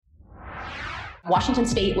Washington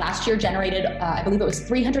State last year generated, I believe it was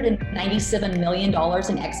 $397 million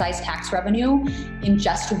in excise tax revenue in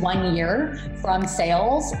just 1 year from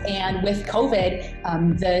sales. And with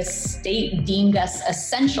COVID, the state deemed us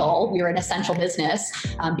essential. We were an essential business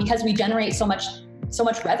because we generate so much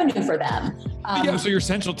revenue for them. So you're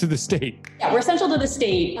essential to the state. Yeah, we're essential to the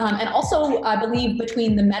state. And also, I believe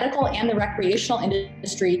between the medical and the recreational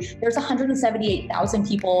industry, there's 178,000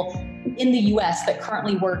 people in the US that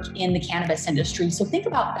currently work in the cannabis industry. So think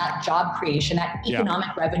about that job creation, that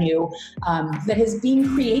economic revenue that has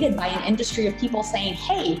been created by an industry of people saying,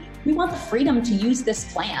 hey, we want the freedom to use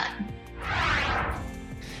this plant.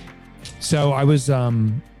 So I went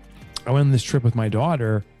on this trip with my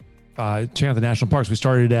daughter, checking out the national parks. We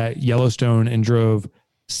started at Yellowstone and drove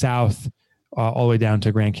south all the way down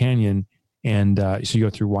to Grand Canyon. And so you go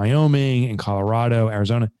through Wyoming and Colorado,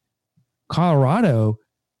 Arizona. Colorado,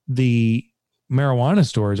 the marijuana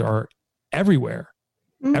stores are everywhere.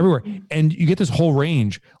 And you get this whole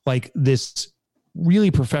range, like this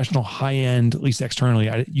really professional, high-end, at least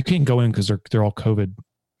externally. You can't go in because they're all COVID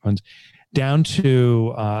ones. Down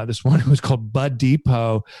to this one was called Bud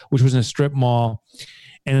Depot, which was in a strip mall.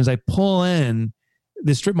 And as I pull in,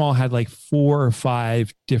 this strip mall had like 4 or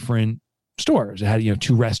 5 different stores. It had,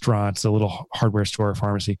 2 restaurants, a little hardware store, a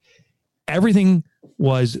pharmacy. Everything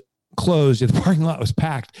was closed. The parking lot was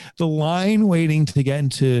packed. The line waiting to get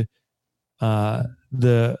into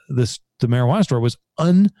the marijuana store was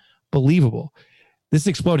unbelievable. This is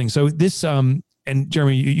exploding. So this, and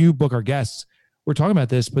Jeremy, you book our guests. We're talking about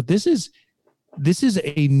this, but this is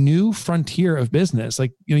a new frontier of business.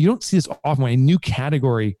 Like, you don't see this often when a new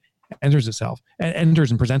category enters itself and enters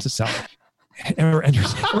and presents itself or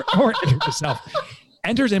enters itself,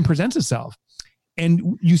 enters and presents itself.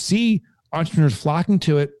 And you see entrepreneurs flocking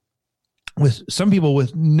to it with some people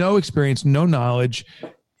with no experience, no knowledge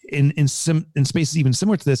in spaces even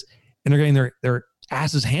similar to this. And they're getting their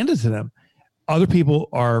asses handed to them. Other people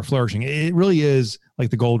are flourishing. It really is like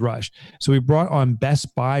the gold rush. So we brought on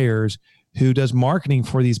Best Buyers, who does marketing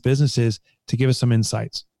for these businesses, to give us some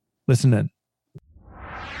insights. Listen in.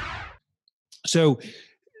 So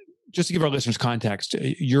just to give our listeners context,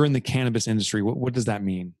 you're in the cannabis industry. What does that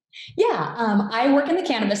mean? Yeah, I work in the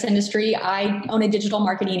cannabis industry. I own a digital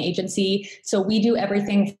marketing agency. So we do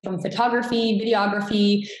everything from photography,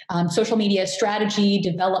 videography, social media strategy,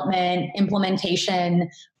 development, implementation.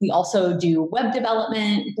 We also do web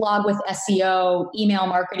development, blog with SEO, email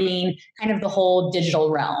marketing, kind of the whole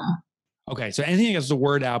digital realm. Okay, so anything that gets the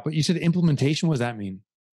word out, but you said implementation, what does that mean?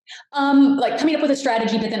 Like coming up with a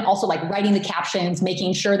strategy, but then also like writing the captions,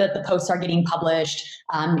 making sure that the posts are getting published,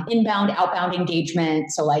 inbound, outbound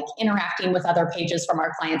engagement. So like interacting with other pages from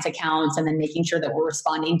our clients' accounts and then making sure that we're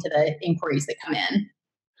responding to the inquiries that come in.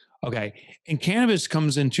 Okay. And cannabis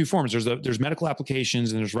comes in 2 forms. There's medical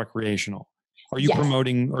applications and there's recreational. Are you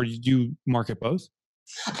promoting, or do you market both?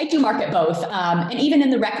 I do market both. And even in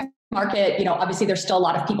the rec market, obviously there's still a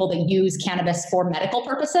lot of people that use cannabis for medical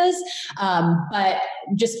purposes. But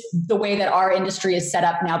just the way that our industry is set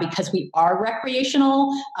up now, because we are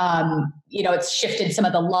recreational, it's shifted some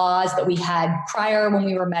of the laws that we had prior when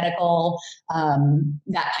we were medical,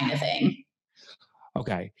 that kind of thing.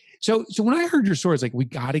 Okay. So when I heard your story, it's like, we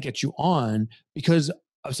got to get you on because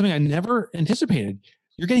of something I never anticipated.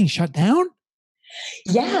 You're getting shut down?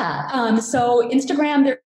 Yeah. So Instagram,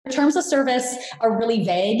 their terms of service are really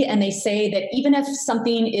vague, and they say that even if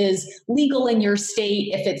something is legal in your state,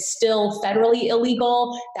 if it's still federally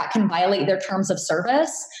illegal, that can violate their terms of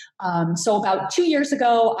service. So about 2 years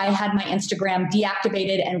ago, I had my Instagram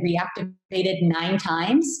deactivated and reactivated 9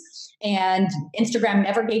 times. And Instagram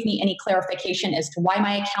never gave me any clarification as to why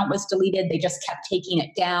my account was deleted. They just kept taking it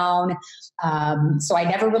down. So I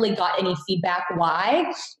never really got any feedback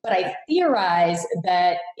why. But I theorize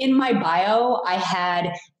that in my bio, I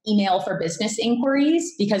had email for business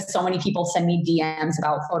inquiries because so many people send me DMs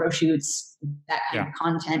about photo shoots, that kind of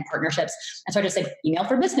content, partnerships. And so I just said email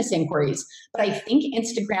for business inquiries. But I think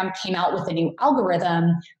Instagram came out with a new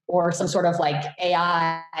algorithm or some sort of like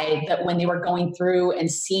AI that when they were going through and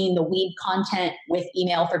seeing the weed content with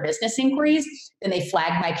email for business inquiries, then they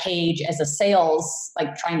flagged my page as a sales,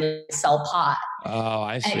 like trying to sell pot. Oh,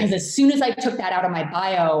 I see. Because as soon as I took that out of my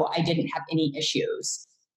bio, I didn't have any issues.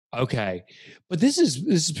 Okay. But this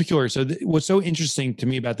is peculiar. So what's so interesting to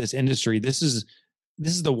me about this industry, this is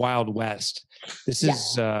the Wild West. This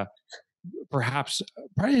is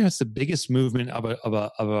probably it's the biggest movement of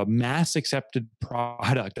a mass accepted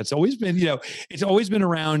product that's always been, it's always been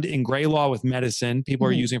around in gray law with medicine. People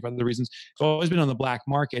are using it for other reasons. It's always been on the black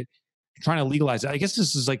market, trying to legalize it. I guess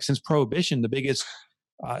this is like since Prohibition, the biggest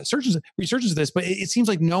researches this, but it seems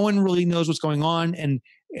like no one really knows what's going on, and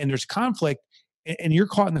there's conflict, and you're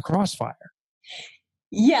caught in the crossfire.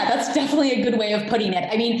 Yeah, that's definitely a good way of putting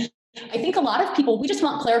it. I mean, I think a lot of people, we just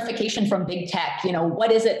want clarification from big tech. What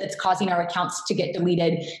is it that's causing our accounts to get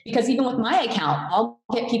deleted? Because even with my account, I'll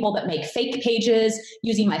get people that make fake pages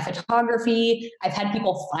using my photography. I've had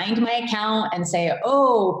people find my account and say,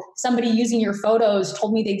 oh, somebody using your photos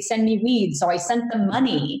told me they'd send me weed, so I sent them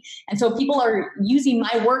money. And so people are using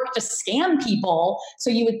my work to scam people. So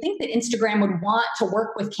you would think that Instagram would want to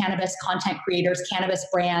work with cannabis content creators, cannabis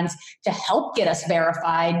brands, to help get us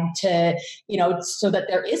verified, to, so that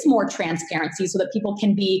there is more transparency, so that people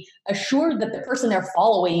can be assured that the person they're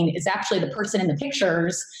following is actually the person in the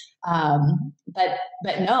pictures.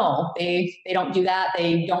 But no, they don't do that.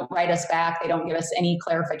 They don't write us back. They don't give us any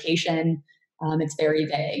clarification. It's very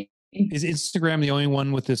vague. Is Instagram the only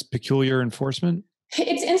one with this peculiar enforcement?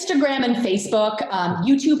 It's Instagram and Facebook.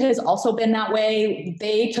 YouTube has also been that way.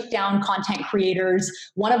 They took down content creators.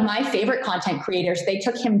 One of my favorite content creators, they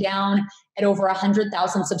took him down at over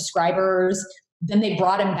 100,000 subscribers. Then they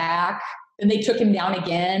brought him back. Then they took him down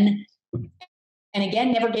again. And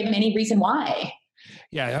again, never gave him any reason why.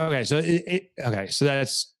 Yeah. Okay. So so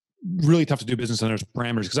that's really tough to do business under those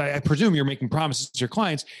parameters, because I presume you're making promises to your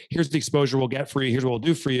clients. Here's the exposure we'll get for you. Here's what we'll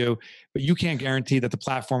do for you. But you can't guarantee that the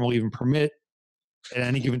platform will even permit at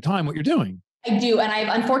any given time what you're doing. I do. And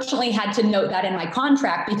I've unfortunately had to note that in my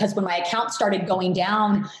contract, because when my account started going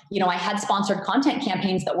down, I had sponsored content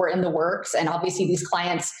campaigns that were in the works. And obviously these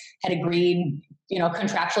clients had agreed,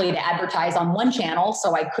 contractually to advertise on one channel.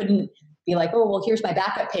 So I couldn't be like, oh, well, here's my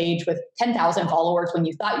backup page with 10,000 followers when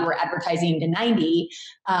you thought you were advertising to 90.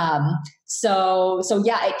 So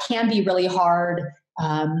yeah, it can be really hard.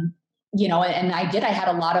 And I had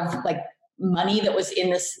a lot of money that was in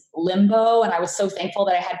this limbo. And I was so thankful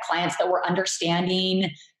that I had clients that were understanding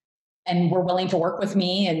and were willing to work with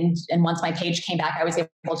me. And once my page came back, I was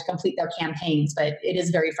able to complete their campaigns, but it is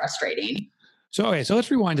very frustrating. So let's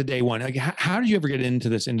rewind to day one. How did you ever get into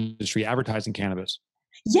this industry, advertising cannabis?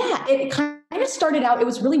 Yeah, it kind of started out, it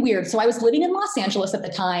was really weird. So I was living in Los Angeles at the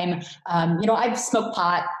time. I've smoked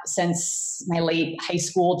pot since my late high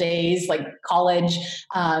school days, like college.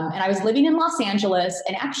 And I was living in Los Angeles.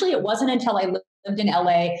 And actually, it wasn't until I lived in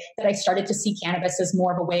LA that I started to see cannabis as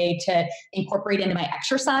more of a way to incorporate into my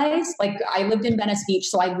exercise. Like, I lived in Venice Beach,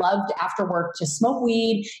 so I loved after work to smoke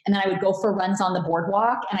weed, and then I would go for runs on the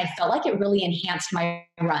boardwalk. And I felt like it really enhanced my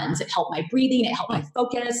runs. It helped my breathing. It helped my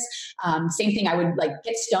focus. Same thing. I would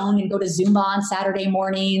get stoned and go to Zumba on Saturday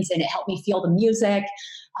mornings, and it helped me feel the music.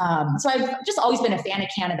 So I've just always been a fan of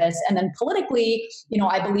cannabis. And then politically,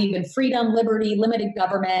 I believe in freedom, liberty, limited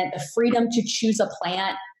government, the freedom to choose a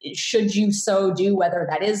plant, should you so do, whether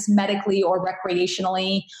that is medically or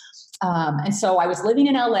recreationally. And so I was living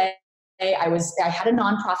in LA. I had a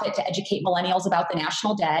nonprofit to educate millennials about the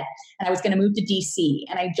national debt, and I was going to move to DC.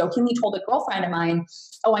 And I jokingly told a girlfriend of mine,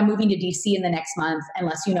 oh, I'm moving to DC in the next month,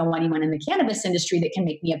 unless you know anyone in the cannabis industry that can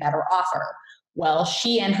make me a better offer. Well,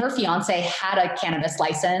 she and her fiance had a cannabis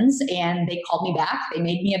license, and they called me back. They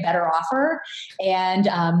made me a better offer. And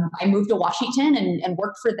I moved to Washington and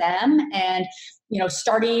worked for them. And,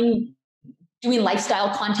 starting doing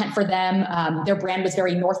lifestyle content for them. Their brand was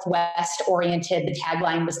very Northwest oriented. The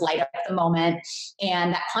tagline was light up the moment.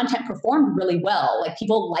 And that content performed really well. Like,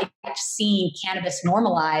 people liked seeing cannabis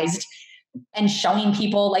normalized and showing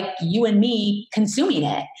people like you and me consuming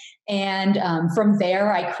it. And from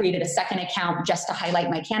there, I created a second account just to highlight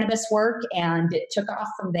my cannabis work, and it took off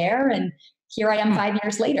from there. And here I am 5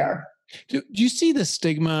 years later. Do you see the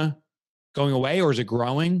stigma going away, or is it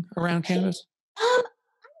growing around cannabis? I'd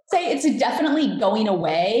say it's definitely going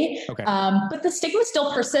away. Okay. But the stigma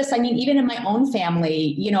still persists. I mean, even in my own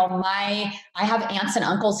family, I have aunts and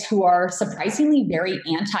uncles who are surprisingly very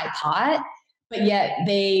anti-pot, but yet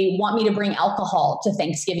they want me to bring alcohol to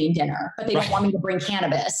Thanksgiving dinner, but they don't want me to bring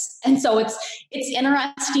cannabis. And so it's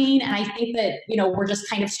interesting. And I think that, we're just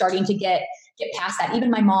kind of starting to get past that. Even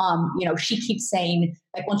my mom, she keeps saying,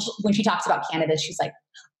 like, when she talks about cannabis, she's like,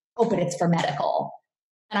 oh, but it's for medical.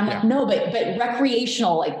 And I'm like, no, but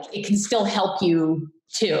recreational, like, it can still help you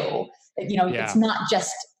too. It's not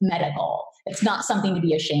just medical. It's not something to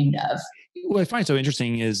be ashamed of. What I find so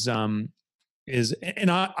interesting is and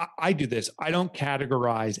I do this. I don't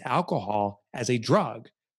categorize alcohol as a drug,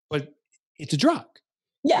 but it's a drug.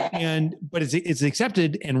 Yeah. But it's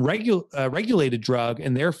accepted and regulated drug,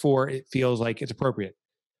 and therefore it feels like it's appropriate.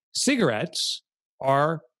 Cigarettes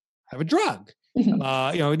have a drug,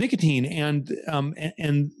 nicotine, and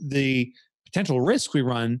the potential risks we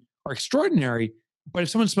run are extraordinary. But if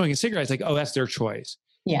someone's smoking a cigarette, it's like, oh, that's their choice.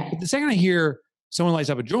 Yeah. But the second I hear someone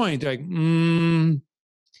lights up a joint, they're like,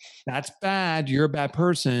 that's bad. You're a bad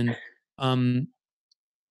person. And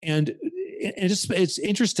it's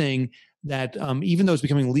interesting that even though it's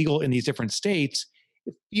becoming legal in these different states,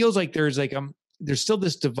 it feels like there's still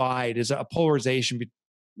this divide, is a polarization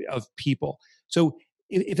of people. So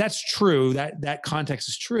if that's true, that context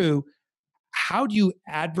is true, how do you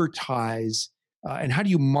advertise and how do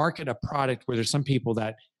you market a product where there's some people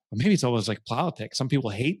that, well, maybe it's almost like politics, some people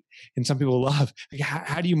hate and some people love? Like,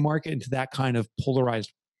 how do you market into that kind of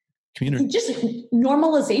polarized community? Just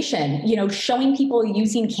normalization, showing people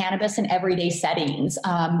using cannabis in everyday settings.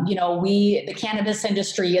 The cannabis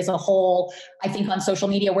industry as a whole, I think on social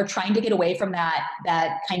media, we're trying to get away from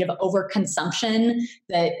that kind of overconsumption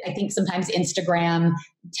that I think sometimes Instagram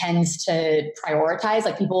tends to prioritize.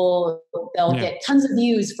 Like they'll get tons of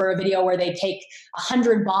views for a video where they take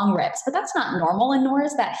 100 bong rips, but that's not normal and nor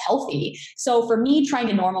is that healthy. So for me, trying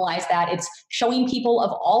to normalize that, it's showing people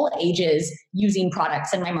of all ages using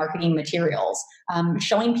products in my marketing materials,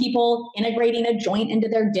 showing people integrating a joint into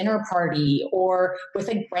their dinner party or with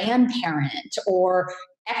a grandparent or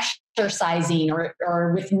exercising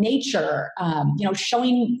or with nature,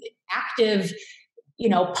 showing active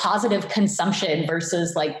positive consumption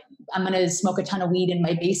versus like, I'm going to smoke a ton of weed in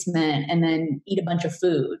my basement and then eat a bunch of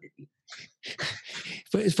food.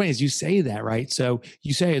 But it's funny as you say that, right? So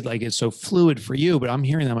you say it like it's so fluid for you, but I'm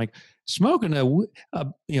hearing that I'm like, smoking some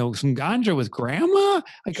ganja with grandma?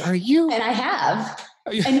 Like, are you? And I have.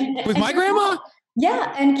 With my grandma?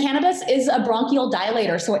 Yeah, and cannabis is a bronchial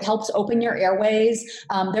dilator, so it helps open your airways.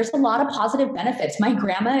 There's a lot of positive benefits. My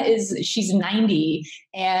grandma she's 90,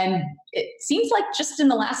 and it seems like just in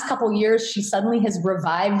the last couple of years, she suddenly has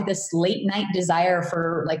revived this late night desire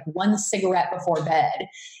for like one cigarette before bed.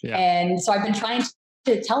 Yeah. And so I've been trying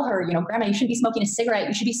to tell her, Grandma, you shouldn't be smoking a cigarette.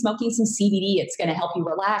 You should be smoking some CBD. It's going to help you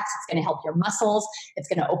relax. It's going to help your muscles. It's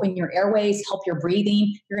going to open your airways, help your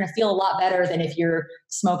breathing. You're going to feel a lot better than if you're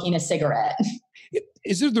smoking a cigarette.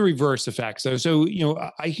 Is there the reverse effect? So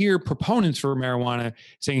I hear proponents for marijuana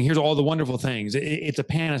saying, here's all the wonderful things. It's a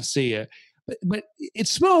panacea, but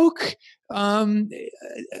it's smoke. Are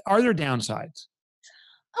there downsides?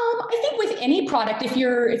 I think with any product, if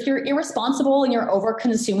you're irresponsible and you're over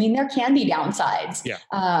consuming, there can be downsides. Yeah.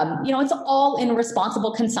 It's all in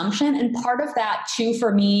responsible consumption. And part of that too,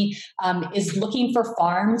 for me, is looking for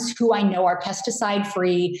farms who I know are pesticide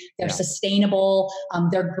free, they're sustainable,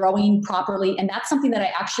 they're growing properly. And that's something that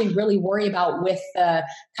I actually really worry about with the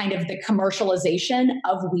kind of the commercialization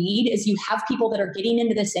of weed is you have people that are getting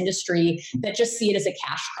into this industry that just see it as a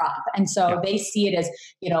cash crop. And so they see it as,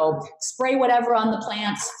 spray whatever on the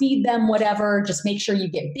plants, feed them whatever, just make sure you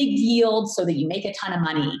get big yields so that you make a ton of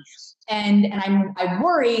money. And I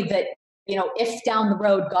worry that, if down the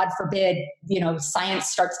road, God forbid, science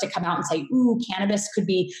starts to come out and say, ooh, cannabis could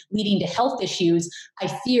be leading to health issues. I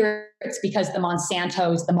fear it's because the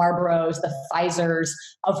Monsantos, the Marlboros, the Pfizers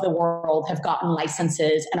of the world have gotten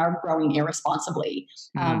licenses and are growing irresponsibly.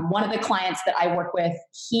 One of the clients that I work with,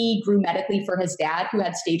 he grew medically for his dad who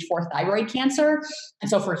had stage 4 thyroid cancer. And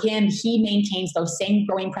so for him, he maintains those same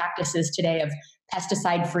growing practices today of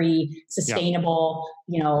pesticide-free, sustainable,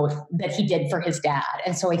 that he did for his dad.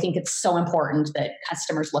 And so I think it's so important that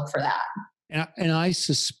customers look for that. And I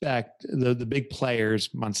suspect the big players,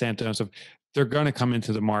 Monsanto and stuff, they're going to come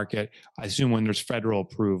into the market, I assume, when there's federal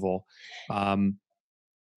approval. But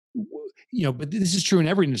this is true in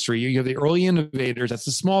every industry. You have the early innovators, that's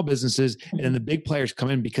the small businesses, and then the big players come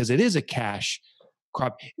in because it is a cash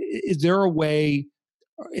crop. Is there a way?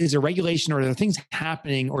 Is there regulation, or are there things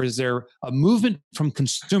happening, or is there a movement from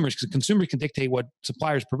consumers, because consumers can dictate what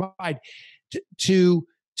suppliers provide, to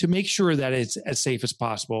make sure that it's as safe as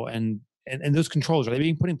possible? And those controls, are they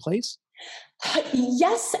being put in place?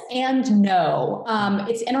 Yes and no.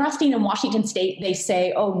 It's interesting. In Washington State, they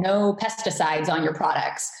say, oh, no pesticides on your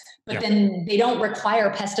products. But then they don't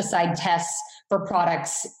require pesticide tests for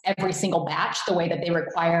products every single batch the way that they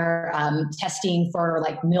require testing for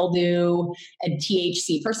like mildew and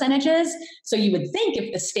THC percentages. So you would think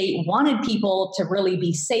if the state wanted people to really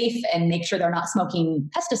be safe and make sure they're not smoking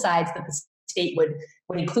pesticides, that the state would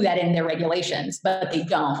include that in their regulations, but they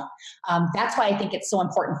don't. That's why I think it's so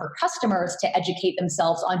important for customers to educate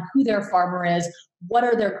themselves on who their farmer is, what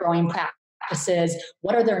are their growing practices,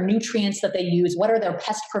 what are their nutrients that they use, what are their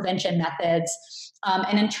pest prevention methods.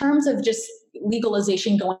 And in terms of just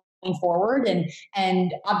legalization going forward.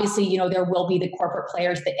 And obviously, there will be the corporate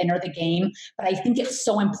players that enter the game. But I think it's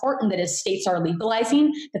so important that as states are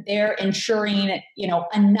legalizing, that they're ensuring,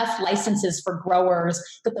 enough licenses for growers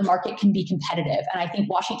that the market can be competitive. And I think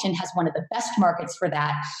Washington has one of the best markets for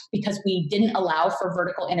that because we didn't allow for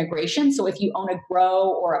vertical integration. So if you own a grow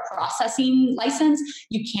or a processing license,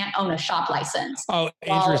 you can't own a shop license. Oh,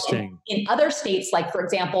 interesting. In other states, like for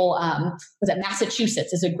example, was it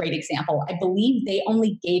Massachusetts is a great example. I believe they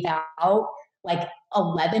only gave out like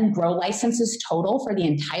 11 grow licenses total for the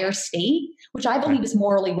entire state, which I believe is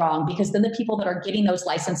morally wrong because then the people that are getting those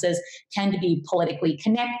licenses tend to be politically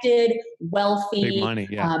connected, wealthy. Big money,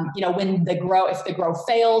 yeah. If the grow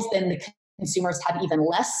fails, then the consumers have even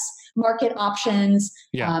less market options.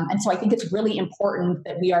 Yeah. And so I think it's really important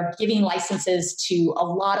that we are giving licenses to a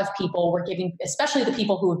lot of people. We're giving, especially the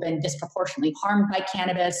people who have been disproportionately harmed by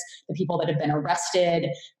cannabis, the people that have been arrested,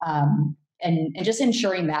 and just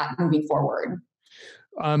ensuring that moving forward.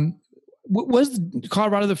 Was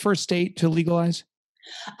Colorado the first state to legalize?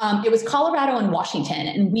 It was Colorado and Washington,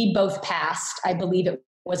 and we both passed, I believe it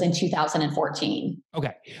was in 2014.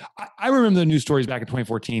 Okay. I remember the news stories back in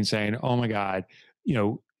 2014 saying, oh my God,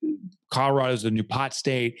 Colorado's the new pot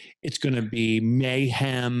state. It's going to be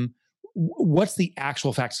mayhem. What's the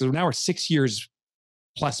actual facts? So now we're 6 years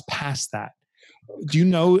plus past that. Do you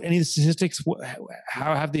know any of the statistics?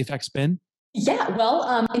 How have the effects been? Yeah,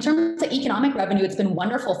 well, in terms of economic revenue, it's been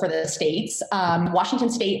wonderful for the states. Washington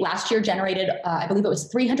State last year generated, I believe it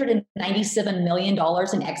was $397 million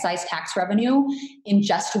in excise tax revenue in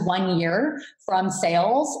just 1 year from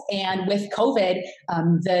sales. And with COVID,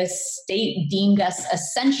 the state deemed us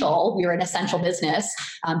essential. We were an essential business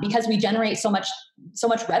because we generate so much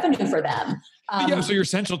revenue for them. So you're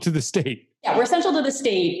essential to the state. Yeah, we're essential to the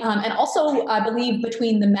state. And also, I believe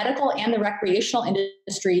between the medical and the recreational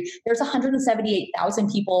industry, there's 178,000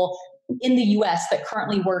 people in the US that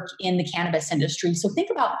currently work in the cannabis industry. So think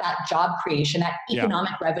about that job creation, that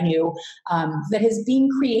economic revenue that is being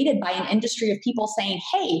created by an industry of people saying,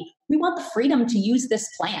 hey, we want the freedom to use this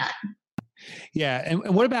plant. Yeah.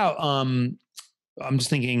 And what about, I'm just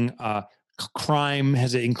thinking, crime?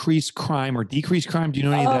 Has it increased crime or decreased crime? Do you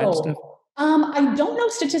know any of that stuff? I don't know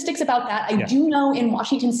statistics about that. I do know in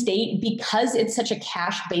Washington State, because it's such a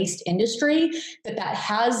cash-based industry, that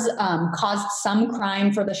has caused some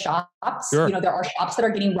crime for the shops. Sure. There are shops that are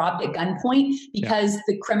getting robbed at gunpoint because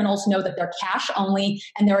the criminals know that they're cash only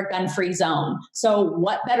and they're a gun-free zone. So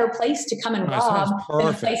what better place to come and rob than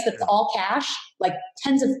a place that's all cash, like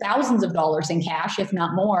tens of thousands of dollars in cash, if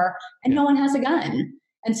not more, and no one has a gun.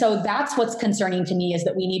 And so that's what's concerning to me, is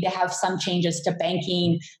that we need to have some changes to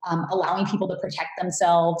banking, allowing people to protect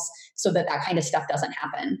themselves so that kind of stuff doesn't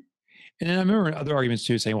happen. And then I remember other arguments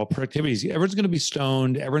too, saying, well, productivity, everyone's going to be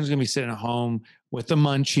stoned. Everyone's going to be sitting at home with the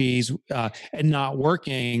munchies and not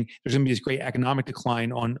working. There's going to be this great economic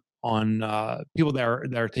decline on people that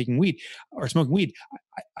are taking weed or smoking weed.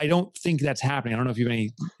 I don't think that's happening. I don't know if you have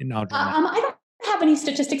any knowledge on that. I don't have any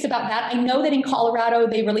statistics about that. I know that in Colorado,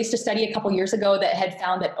 they released a study a couple years ago that had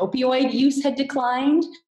found that opioid use had declined.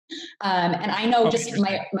 And I know just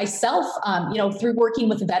myself, through working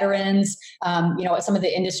with veterans, some of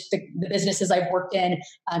the businesses I've worked in,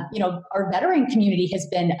 our veteran community has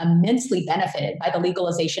been immensely benefited by the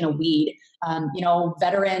legalization of weed.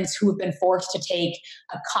 Veterans who have been forced to take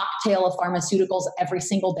a cocktail of pharmaceuticals every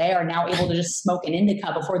single day are now able to just smoke an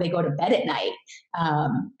indica before they go to bed at night.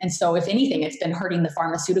 And so if anything, it's been hurting the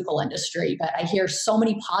pharmaceutical industry. But I hear so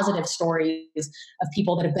many positive stories of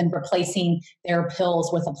people that have been replacing their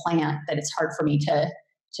pills with a plant that it's hard for me to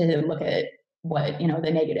look at what,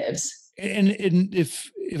 the negatives. And if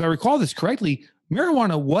I recall this correctly,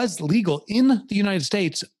 marijuana was legal in the United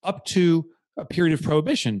States up to a period of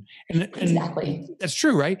prohibition. And exactly. That's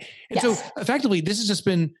true, right? And yes. So effectively, this has just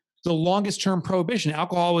been the longest term prohibition.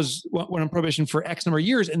 Alcohol went on prohibition for X number of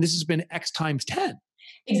years, and this has been X times 10.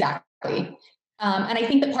 Exactly. And I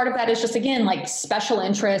think that part of that is just, again, like special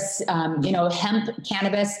interests, hemp,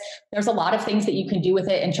 cannabis. There's a lot of things that you can do with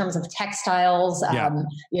it in terms of textiles,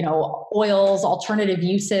 oils, alternative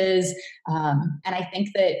uses. And I think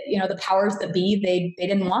that, the powers that be, they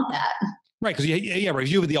didn't want that. Right. Because right. If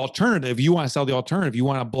you have the alternative, you want to sell the alternative, you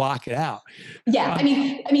want to block it out. Yeah. I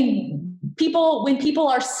mean, when people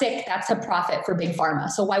are sick, that's a profit for big pharma.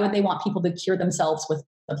 So why would they want people to cure themselves with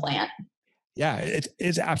the plant? Yeah,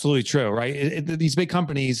 it's absolutely true, right? These big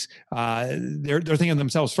companies, they're thinking of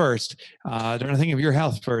themselves first. They're not thinking of your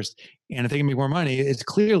health first. And if they can make more money, it's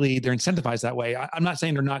clearly they're incentivized that way. I'm not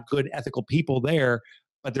saying they're not good, ethical people there,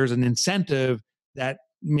 but there's an incentive that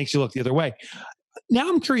makes you look the other way. Now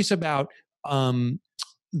I'm curious about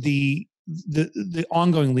the the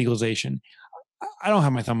ongoing legalization. I don't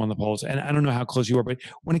have my thumb on the pulse, and I don't know how close you are, but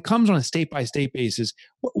when it comes on a state by state basis,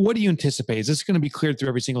 what do you anticipate? Is this going to be cleared through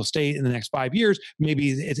every single state in the next 5 years?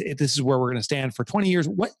 Maybe this is where we're going to stand for 20 years.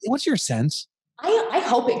 What's your sense? I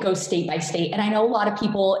hope it goes state by state. And I know a lot of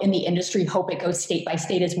people in the industry hope it goes state by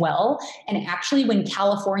state as well. And actually, when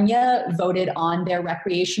California voted on their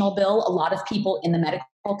recreational bill, a lot of people in the medical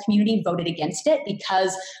community voted against it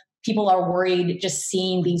because people are worried just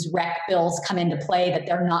seeing these rec bills come into play that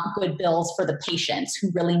they're not good bills for the patients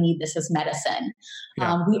who really need this as medicine.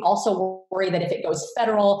 Yeah. We also worry that if it goes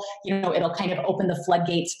federal, it'll kind of open the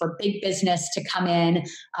floodgates for big business to come in.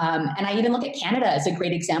 And I even look at Canada as a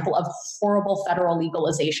great example of horrible federal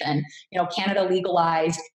legalization. Canada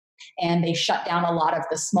legalized, and they shut down a lot of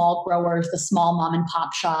the small growers, the small mom and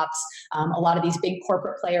pop shops. A lot of these big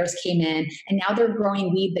corporate players came in, and now they're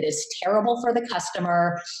growing weed that is terrible for the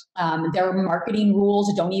customer. Their marketing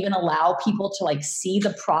rules don't even allow people to see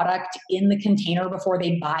the product in the container before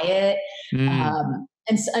they buy it.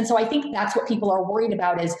 And so I think that's what people are worried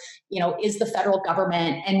about is the federal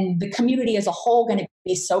government and the community as a whole going to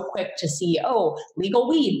be so quick to see, legal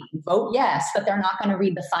weed, vote yes, but they're not going to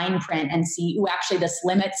read the fine print and see, actually this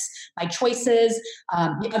limits my choices. A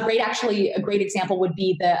great example would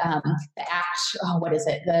be the act. What is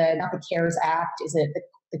it? Not the CARES Act. Is it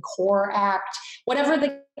the CORE Act? Whatever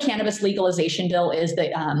the cannabis legalization bill is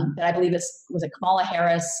that I believe was it Kamala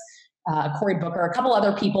Harris, Cory Booker, a couple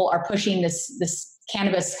other people are pushing this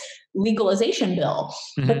cannabis legalization bill.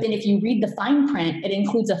 Mm-hmm. But then if you read the fine print, it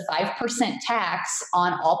includes a 5% tax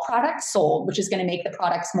on all products sold, which is going to make the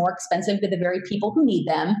products more expensive to the very people who need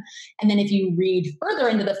them. And then if you read further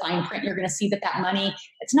into the fine print, you're going to see that money,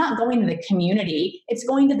 it's not going to the community. It's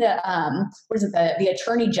going to the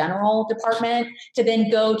Attorney General Department to then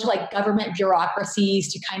go to government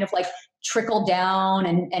bureaucracies to kind of trickle down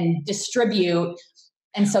and distribute.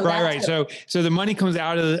 And so right. So the money comes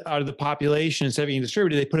out of the population instead of being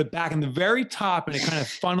distributed. They put it back in the very top, and it kind of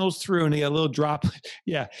funnels through, and they get a little drop.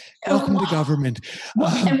 Yeah, welcome to government.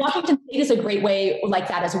 And Washington State is a great way like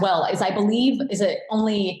that as well. I believe is it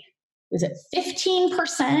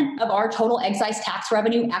 15% of our total excise tax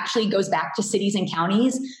revenue actually goes back to cities and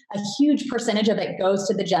counties. A huge percentage of it goes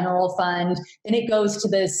to the general fund. Then it goes to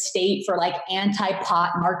the state for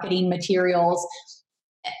anti-pot marketing materials.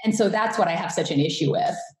 And so that's what I have such an issue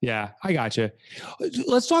with. Yeah, I got you.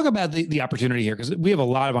 Let's talk about the opportunity here, because we have a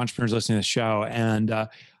lot of entrepreneurs listening to this show. And,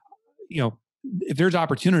 if there's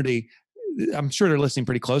opportunity, I'm sure they're listening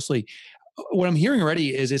pretty closely. What I'm hearing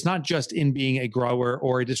already is it's not just in being a grower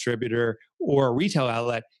or a distributor or a retail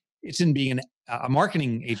outlet. It's in being a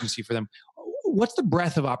marketing agency for them. What's the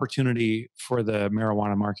breadth of opportunity for the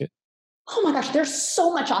marijuana market? Oh my gosh, there's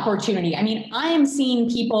so much opportunity. I mean, I am seeing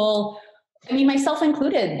people, myself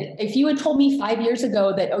included, if you had told me 5 years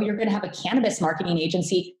ago that, you're going to have a cannabis marketing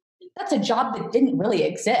agency, that's a job that didn't really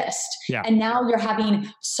exist. Yeah. And now you're having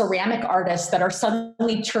ceramic artists that are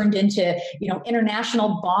suddenly turned into,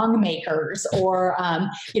 international bong makers, or,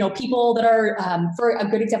 people that are, for a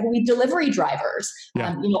good example, delivery drivers.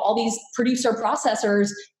 Yeah. All these producer processors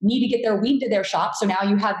need to get their weed to their shop. So now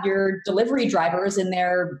you have your delivery drivers in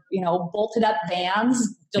their, bolted up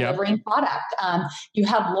vans delivering product. You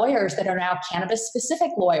have lawyers that are now cannabis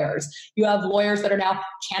specific lawyers. You have lawyers that are now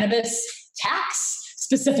cannabis tax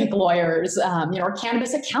specific lawyers, or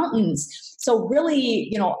cannabis accountants. So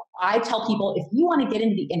really, I tell people, if you want to get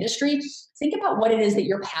into the industry, think about what it is that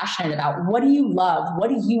you're passionate about. What do you love? What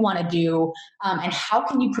do you want to do? And how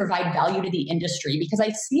can you provide value to the industry? Because I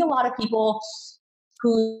see a lot of people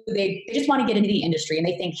who they just want to get into the industry, and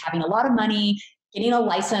they think having a lot of money, getting a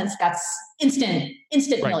license, that's instant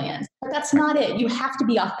right. Millions. But that's not it. You have to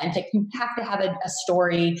be authentic. You have to have a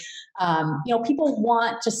story. People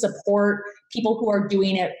want to support people who are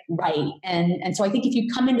doing it right. And so I think if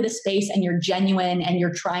you come into the space and you're genuine and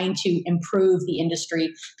you're trying to improve the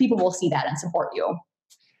industry, people will see that and support you.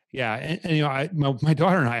 Yeah. And my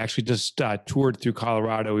daughter and I actually just toured through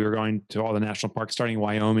Colorado. We were going to all the national parks, starting in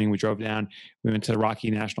Wyoming. We drove down, we went to the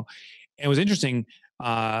Rocky National. And it was interesting.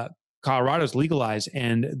 Colorado's legalized,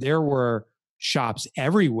 and there were shops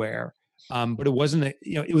everywhere. But it wasn't,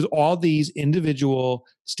 it was all these individual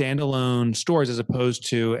standalone stores as opposed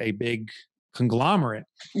to a big conglomerate,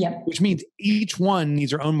 yep. Which means each one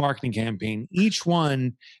needs their own marketing campaign. Each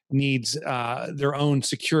one needs their own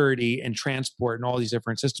security and transport and all these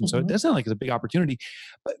different systems. Mm-hmm. So it does sound like it's a big opportunity.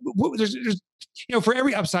 But there's for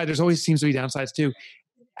every upside, there's always seems to be downsides too.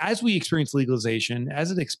 As we experience legalization, as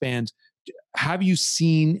it expands, have you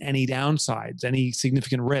seen any downsides, any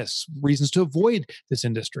significant risks, reasons to avoid this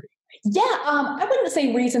industry? Yeah, I wouldn't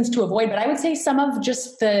say reasons to avoid, but I would say some of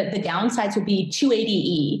just the downsides would be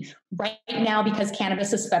 280E. Right now, because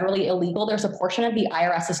cannabis is federally illegal, there's a portion of the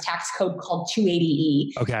IRS's tax code called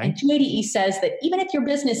 280E. Okay. And 280E says that even if your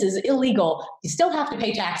business is illegal, you still have to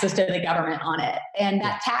pay taxes to the government on it. And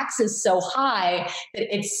that tax is so high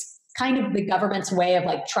that it's kind of the government's way of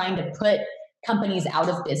like trying to put companies out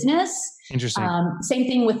of business. Interesting. Same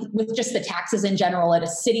thing with just the taxes in general at a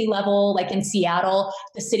city level, like in Seattle,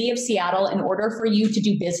 the city of Seattle, in order for you to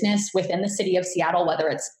do business within the city of Seattle, whether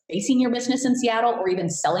it's basing your business in Seattle or even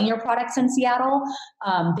selling your products in Seattle,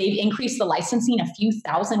 they've increased the licensing a few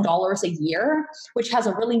 $1,000s a year, which has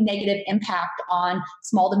a really negative impact on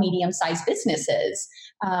small to medium sized businesses.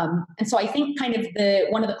 And so I think kind of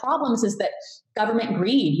one of the problems is that government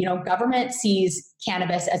greed. Government sees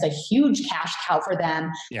cannabis as a huge cash cow for them.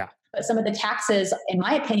 Yeah. But some of the taxes, in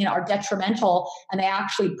my opinion, are detrimental, and they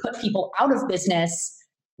actually put people out of business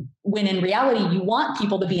when in reality, you want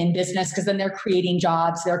people to be in business because then they're creating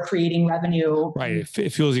jobs, they're creating revenue. Right.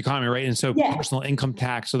 It fuels the economy, right? And so personal income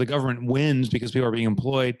tax, so the government wins because people are being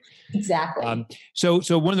employed. Exactly. So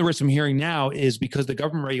one of the risks I'm hearing now is because the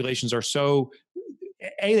government regulations are so,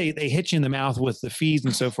 they hit you in the mouth with the fees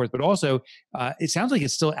and so forth, but also it sounds like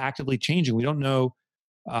it's still actively changing. We don't know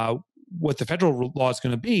what the federal law is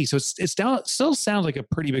going to be. So it still sounds like a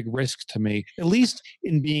pretty big risk to me, at least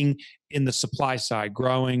in being in the supply side,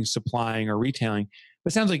 growing, supplying, or retailing.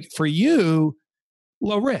 But it sounds like for you,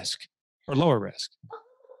 low risk or lower risk.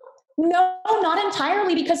 No, not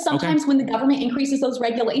entirely, because sometimes when the government increases those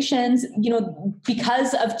regulations,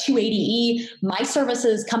 because of 280E, my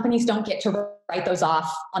services companies don't get to write those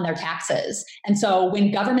off on their taxes. And so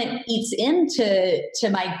when government eats into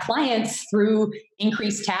my clients through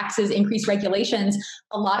increased taxes, increased regulations,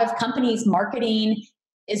 a lot of companies' marketing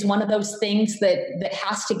is one of those things that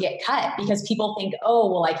has to get cut because people think, oh,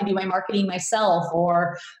 well, I can do my marketing myself,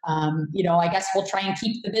 or, I guess we'll try and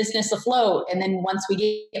keep the business afloat. And then once we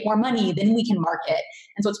get more money, then we can market.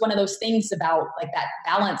 And so it's one of those things about like that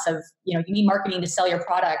balance of, you need marketing to sell your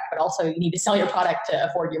product, but also you need to sell your product to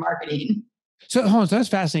afford your marketing. So that's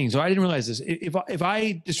fascinating. So I didn't realize this. If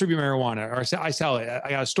I distribute marijuana or I sell it,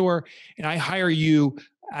 I got a store and I hire you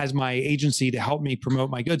as my agency to help me promote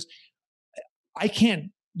my goods, I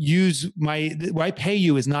can't use what I pay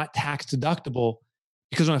you is not tax deductible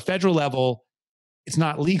because on a federal level, it's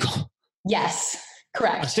not legal. Yes,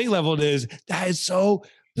 correct. On a state level, it is. That is so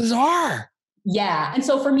bizarre. Yeah. And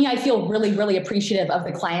so for me, I feel really, really appreciative of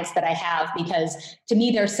the clients that I have, because to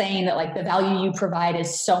me, they're saying that like the value you provide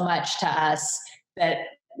is so much to us that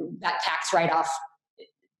tax write-off,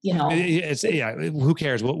 who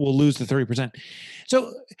cares? We'll lose the 30%.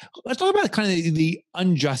 So let's talk about kind of the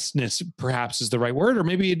unjustness, perhaps is the right word, or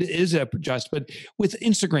maybe it is just, but with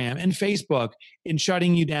Instagram and Facebook and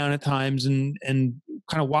shutting you down at times and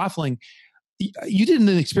kind of waffling. You did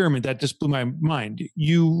an experiment that just blew my mind.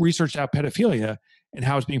 You researched out pedophilia and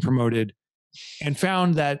how it's being promoted and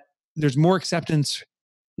found that there's more acceptance, at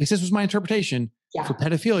least this was my interpretation, for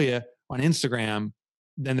pedophilia on Instagram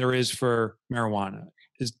than there is for marijuana.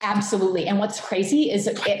 Absolutely. And what's crazy is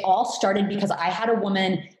it all started because I had a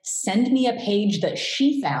woman send me a page that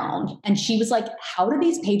she found, and she was like, how do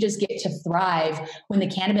these pages get to thrive when the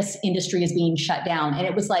cannabis industry is being shut down? And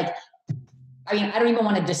it was like, I don't even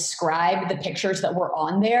want to describe the pictures that were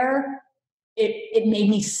on there. It made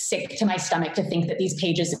me sick to my stomach to think that these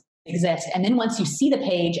pages exist. And then once you see the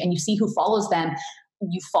page and you see who follows them,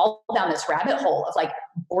 you fall down this rabbit hole of like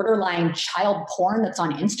borderline child porn that's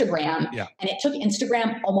on Instagram. Yeah. And it took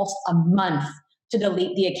Instagram almost a month to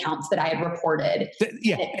delete the accounts that I had reported.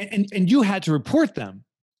 And you had to report them.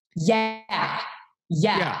 Yeah.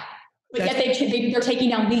 But yet they're taking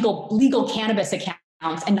down legal cannabis accounts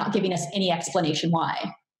and not giving us any explanation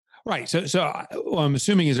why. Right. So I'm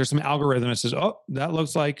assuming is there some algorithm that says, oh, that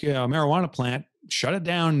looks like a marijuana plant, shut it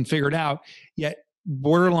down and figure it out. Yet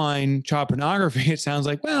borderline child pornography, it sounds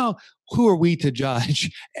like, well, who are we to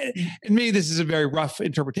judge? And maybe this is a very rough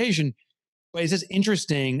interpretation, but it's just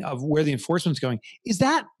interesting of where the enforcement's going. Is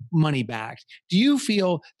that money backed? Do you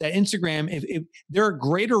feel that Instagram, if there are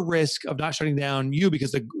greater risk of not shutting down you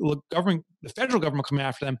because the federal government will come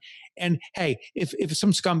after them, and hey, if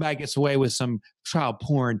some scumbag gets away with some child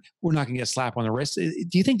porn, we're not going to get a slap on the wrist.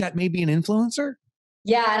 Do you think that may be an influencer?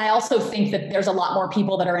 Yeah, and I also think that there's a lot more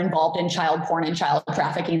people that are involved in child porn and child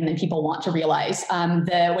trafficking than people want to realize.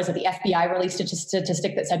 The FBI released a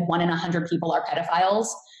statistic that said 1 in 100 people are pedophiles.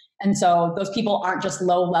 And so those people aren't just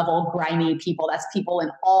low-level, grimy people. That's people in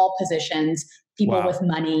all positions, people with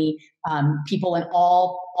money, people in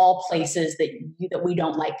all places that we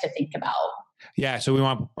don't like to think about. Yeah, so we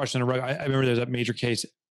want to brush on the rug. I remember there's that major case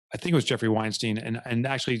I think it was Jeffrey Weinstein, and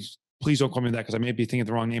actually, please don't call me that because I may be thinking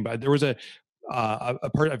the wrong name. But there was a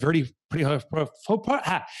pretty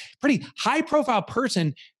high profile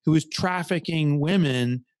person who was trafficking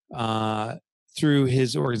women through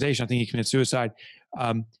his organization. I think he committed suicide.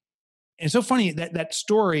 And it's so funny that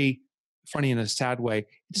story, funny in a sad way,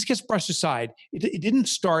 it just gets brushed aside. It didn't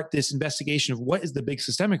start this investigation of what is the big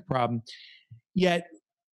systemic problem. Yet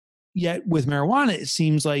with marijuana, it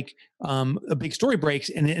seems like a big story breaks,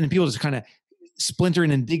 and people just kind of splinter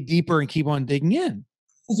in and dig deeper and keep on digging in.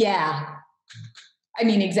 Yeah. I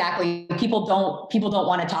mean, exactly. People don't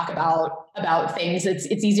want to talk about things.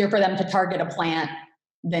 It's easier for them to target a plant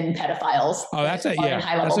than pedophiles. Oh, that's a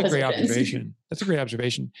great observation. That's a great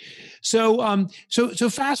observation. So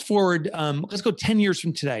fast forward, let's go 10 years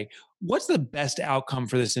from today. What's the best outcome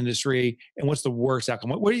for this industry, and what's the worst outcome?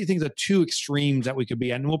 What do you think are the two extremes that we could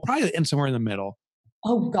be at? And we'll probably end somewhere in the middle.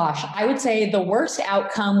 Oh gosh, I would say the worst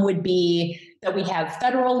outcome would be that we have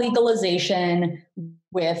federal legalization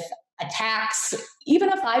with a tax, even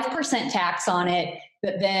a 5% tax on it,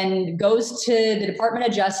 that then goes to the Department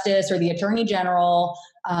of Justice or the Attorney General.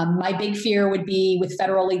 My big fear would be with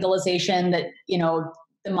federal legalization that,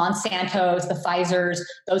 the Monsantos, the Pfizers,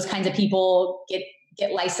 those kinds of people get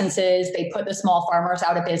licenses. They put the small farmers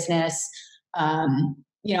out of business. And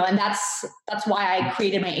that's why I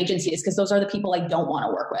created my agency, is because those are the people I don't want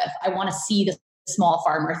to work with. I want to see the small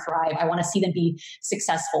farmer thrive. I want to see them be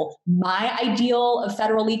successful. My ideal of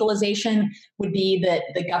federal legalization would be that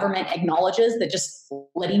the government acknowledges that just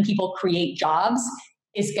letting people create jobs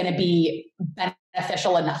is going to be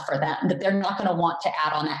beneficial enough for them, that they're not going to want to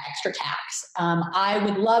add on that extra tax. I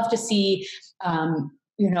would love to see,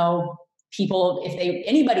 people,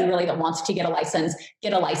 anybody really that wants to get a license,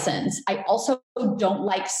 get a license. I also don't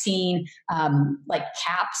like seeing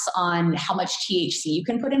caps on how much THC you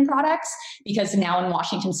can put in products, because now in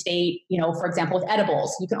Washington State, for example, with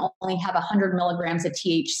edibles, you can only have 100 milligrams of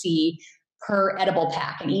THC per edible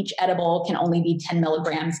pack, and each edible can only be 10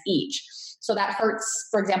 milligrams each. So that hurts,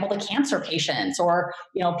 for example, the cancer patients or,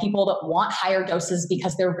 people that want higher doses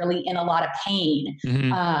because they're really in a lot of pain.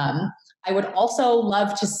 Mm-hmm. I would also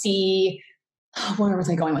love to see, where was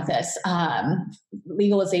I going with this?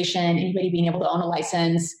 Legalization, anybody being able to own a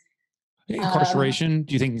license. Incarceration.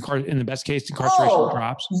 Do you think in the best case, incarceration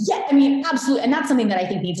drops? Yeah, I mean, absolutely. And that's something that I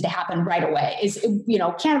think needs to happen right away is,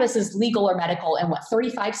 cannabis is legal or medical in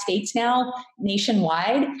 35 states now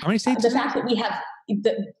nationwide. How many states? The fact that we have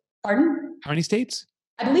pardon? How many states?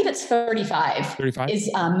 I believe it's 35. 35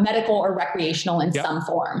 is medical or recreational in some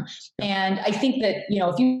form. Yep. And I think that,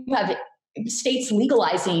 if you have states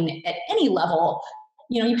legalizing at any level,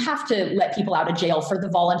 you have to let people out of jail for the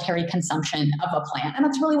voluntary consumption of a plant. And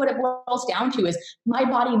that's really what it boils down to, is my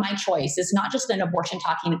body, my choice. It's not just an abortion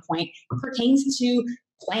talking point. It pertains to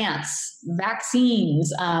plants,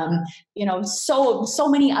 vaccines, so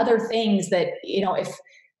many other things that,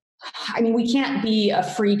 we can't be a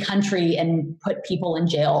free country and put people in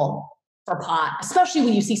jail for pot, especially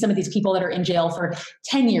when you see some of these people that are in jail for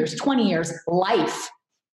 10 years, 20 years, life.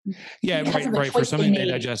 Yeah, right. For something they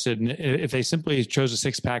digested. And if they simply chose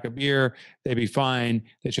a 6-pack of beer, they'd be fine.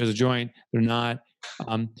 They chose a joint, they're not.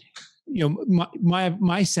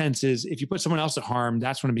 My sense is if you put someone else at harm,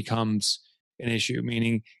 that's when it becomes an issue.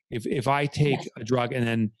 Meaning if I take a drug and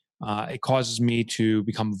then it causes me to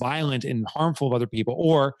become violent and harmful of other people,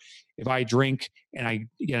 or if I drink and I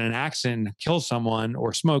get in an accident and kill someone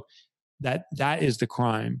or smoke, that is the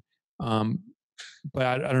crime. But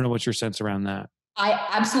I don't know what's your sense around that. I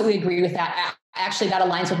absolutely agree with that. Actually, that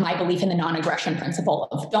aligns with my belief in the non-aggression principle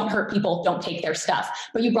of don't hurt people, don't take their stuff.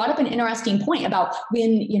 But you brought up an interesting point about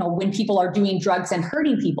when people are doing drugs and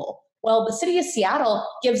hurting people. Well, the city of Seattle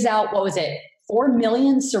gives out, 4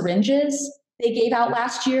 million syringes they gave out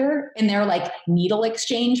last year in their needle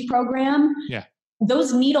exchange program. Yeah.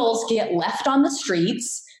 Those needles get left on the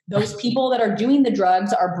streets. Those people that are doing the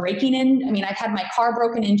drugs are breaking in. I mean, I've had my car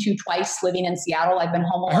broken into twice living in Seattle. I've been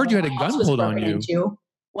home alone. I heard you had a gun pulled on you.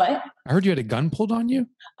 What? I heard you had a gun pulled on you.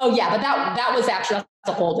 Oh yeah, but that was actually, that's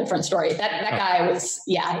a whole different story. That guy was,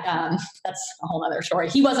 that's a whole other story.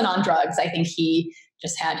 He wasn't on drugs. I think he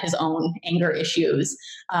just had his own anger issues.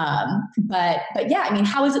 But yeah,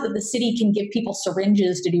 how is it that the city can give people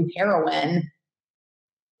syringes to do heroin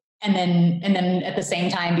and then at the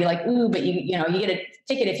same time be like, ooh, but you get a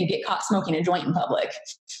ticket if you get caught smoking a joint in public.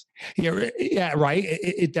 Yeah, right.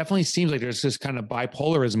 It definitely seems like there's this kind of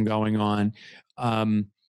bipolarism going on.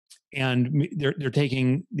 And they're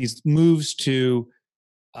taking these moves to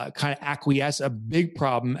kind of acquiesce a big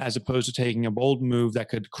problem as opposed to taking a bold move that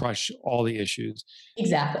could crush all the issues.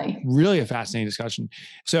 Exactly. Really a fascinating discussion.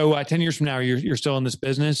 So 10 years from now, you're still in this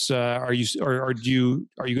business. Are you going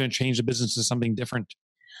to change the business to something different?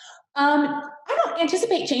 I don't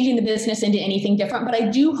anticipate changing the business into anything different, but I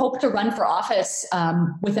do hope to run for office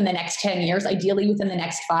within the next 10 years, ideally within the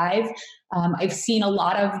next 5. I've seen a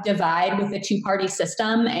lot of divide with the two-party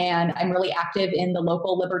system, and I'm really active in the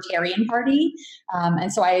local Libertarian Party.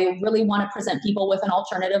 And so I really want to present people with an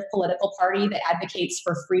alternative political party that advocates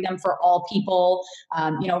for freedom for all people,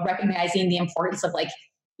 recognizing the importance of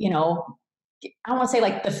I don't want to say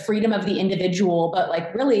like the freedom of the individual, but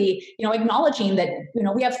like really, acknowledging that,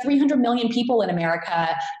 we have 300 million people in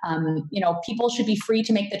America. People should be free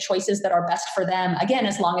to make the choices that are best for them. Again,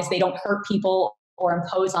 as long as they don't hurt people or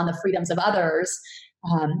impose on the freedoms of others.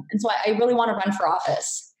 And so I really want to run for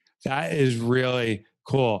office. That is really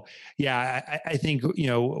cool. Yeah. I think,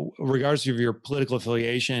 regardless of your political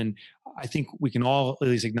affiliation, I think we can all at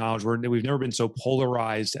least acknowledge we've never been so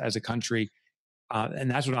polarized as a country.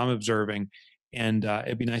 And that's what I'm observing. And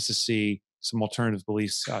it'd be nice to see some alternative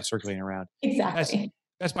beliefs circulating around. Exactly.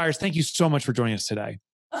 Bess Byers, thank you so much for joining us today.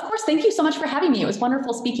 Of course. Thank you so much for having me. It was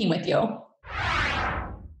wonderful speaking with you.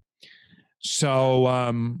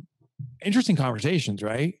 So interesting conversations,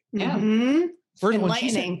 right? Yeah. Mm-hmm. First,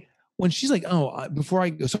 enlightening. When she's like, before I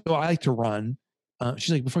go, so I like to run.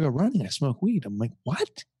 She's like, before I go running, I smoke weed. I'm like,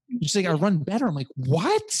 what? She's like, I run better. I'm like,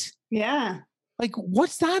 what? Yeah. Like,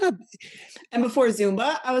 what's that? And before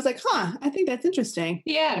Zumba, I was like, I think that's interesting.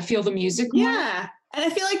 Yeah, to feel the music more. Yeah. And I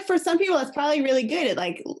feel like for some people, that's probably really good. It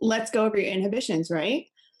like, let's go over your inhibitions, right?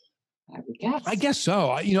 I guess so.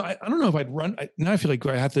 I don't know if I'd run. Now I feel like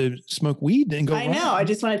I have to smoke weed and go. I know. I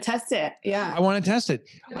just want to test it. Yeah. I want to test it.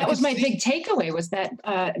 That was my big takeaway was that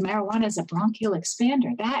marijuana is a bronchial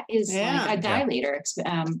expander. That is like a dilator.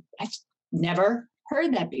 I've never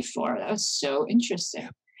heard that before. That was so interesting.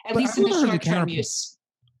 At least in the short-term use.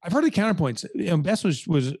 I've heard the counterpoints. Bess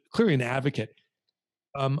was clearly an advocate.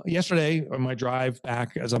 Yesterday on my drive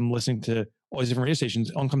back, as I'm listening to all these different radio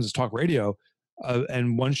stations, on comes this talk radio,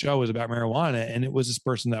 and one show was about marijuana, and it was this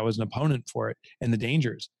person that was an opponent for it and the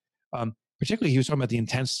dangers. Particularly, he was talking about the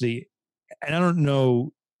intensity, and I don't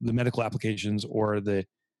know the medical applications or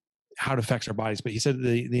how it affects our bodies, but he said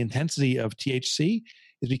the intensity of THC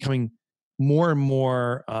is becoming more and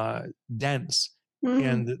more dense.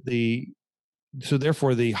 And so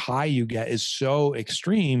therefore the high you get is so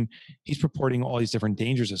extreme. He's purporting all these different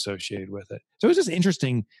dangers associated with it. So it's just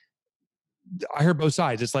interesting. I heard both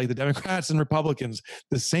sides. It's like the Democrats and Republicans,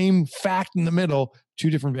 the same fact in the middle,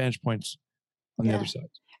 2 different vantage points on the other side.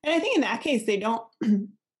 And I think in that case,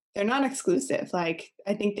 they're not exclusive. Like,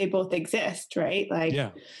 I think they both exist, right? Like,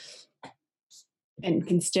 and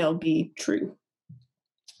can still be true.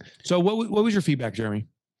 So what was your feedback, Jeremy?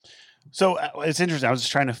 So it's interesting. I was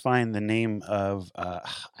just trying to find the name of,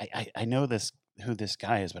 I know who this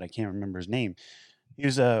guy is, but I can't remember his name. He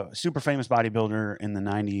was a super famous bodybuilder in the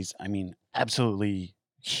 90s. I mean, absolutely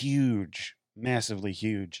huge, massively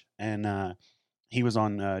huge. And he was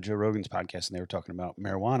on Joe Rogan's podcast, and they were talking about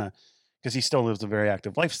marijuana because he still lives a very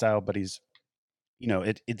active lifestyle, but he's,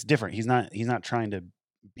 it's different. He's not trying to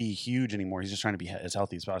be huge anymore. He's just trying to be as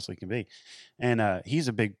healthy as possibly can be. And he's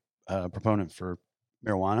a big proponent for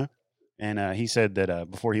marijuana. And he said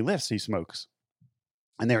that before he lifts, he smokes.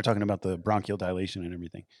 And they were talking about the bronchial dilation and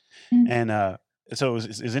everything. Mm-hmm. And so it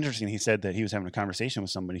was interesting. He said that he was having a conversation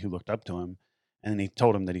with somebody who looked up to him. And then he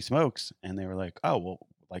told him that he smokes. And they were like, oh, well,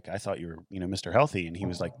 like, I thought you were, Mr. Healthy. And he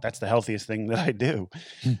was like, that's the healthiest thing that I do.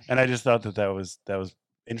 And I just thought that was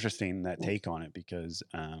interesting, that take on it, because,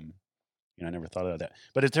 I never thought of that.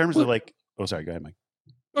 But in terms of like, oh, sorry, go ahead, Mike.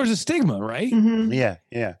 There's a stigma, right? Mm-hmm.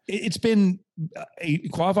 Yeah. It's been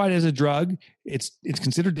qualified as a drug. It's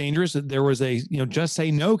considered dangerous. There was a Just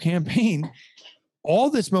Say No campaign, all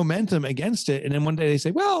this momentum against it, and then one day they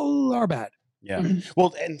say, "Well, our bad." Yeah.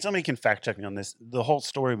 Well, and somebody can fact check me on this. The whole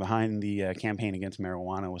story behind the campaign against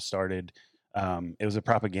marijuana was started. It was a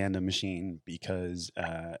propaganda machine because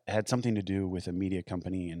it had something to do with a media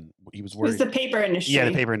company, and he was worried. It was the paper industry. Yeah,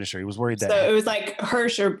 the paper industry. He was worried that. So it was like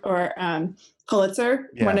Hirsch or Pulitzer,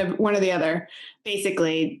 one or the other,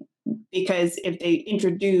 basically, because if they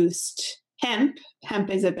introduced hemp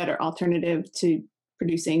is a better alternative to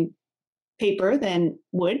producing paper than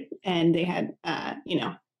wood, and they had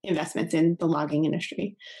investments in the logging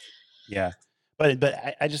industry. Yeah, but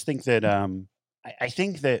I just think that I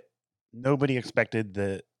think that nobody expected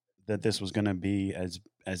that this was going to be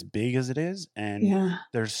as big as it is, and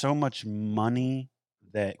there's so much money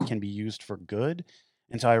that can be used for good,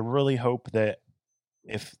 and so I really hope that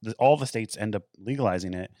if all the states end up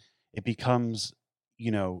legalizing it, it becomes,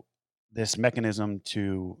 this mechanism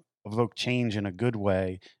to evoke change in a good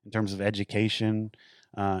way in terms of education,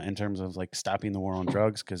 in terms of like stopping the war on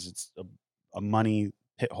drugs, because it's a money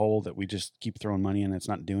pit hole that we just keep throwing money in. It's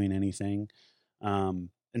not doing anything.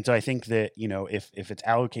 And so I think that, if it's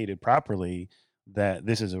allocated properly, that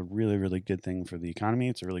this is a really, really good thing for the economy.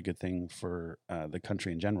 It's a really good thing for the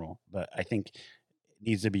country in general. But I think it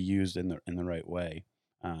needs to be used in the right way.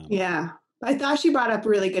 Yeah. I thought she brought up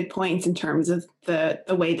really good points in terms of the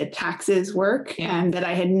way the taxes work, and that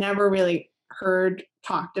I had never really heard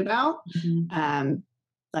talked about.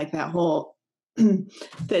 Like that whole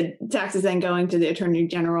the taxes then going to the Attorney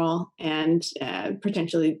General and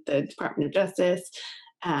potentially the Department of Justice.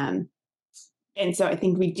 And so I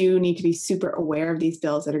think we do need to be super aware of these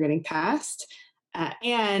bills that are getting passed.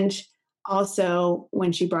 And also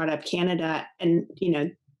when she brought up Canada, and,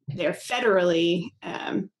 they're federally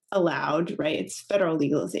allowed, right? It's federal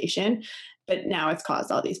legalization, but now it's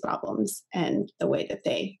caused all these problems, and the way that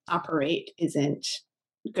they operate isn't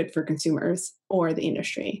good for consumers or the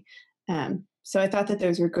industry. So I thought that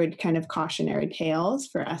those were good kind of cautionary tales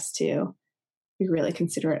for us to be really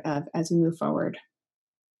considerate of as we move forward.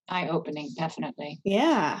 Eye-opening, definitely.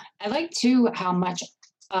 Yeah. I like too how much,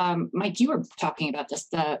 Mike, you were talking about this,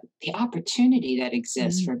 the opportunity that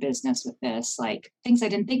exists for business with this, like things I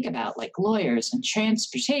didn't think about, like lawyers and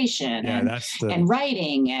transportation and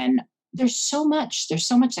writing. And there's so much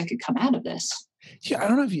that could come out of this. Yeah, I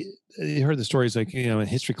don't know if you heard the stories, like, in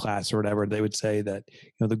history class or whatever, they would say that,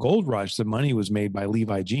 the gold rush, the money was made by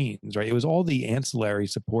Levi jeans, right? It was all the ancillary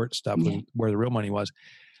support stuff where the real money was.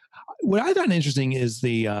 What I found interesting is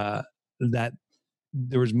that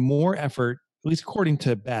there was more effort, at least according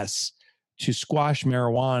to Bess, to squash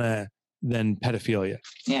marijuana than pedophilia.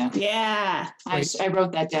 Yeah. Yeah. Right? I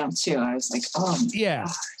wrote that down too. I was like, oh, yeah.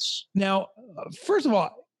 gosh. Now, first of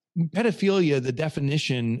all, pedophilia, the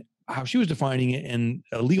definition, how she was defining it, and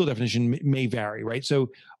a legal definition may vary, right? So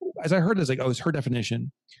as I heard, it's like, oh, it's her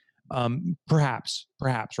definition. Perhaps,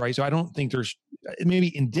 right? So I don't think it may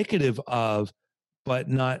be indicative of, but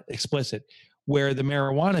not explicit, where the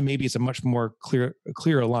marijuana, maybe it's a much more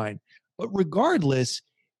clearer line. But regardless,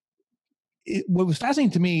 what was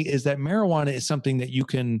fascinating to me is that marijuana is something that you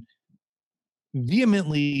can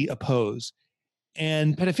vehemently oppose.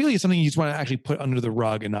 And pedophilia is something you just want to actually put under the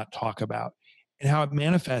rug and not talk about, and how it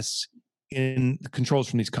manifests in the controls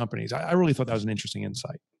from these companies. I really thought that was an interesting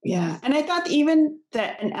insight. Yeah. And I thought even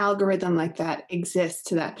that an algorithm like that exists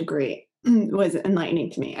to that degree was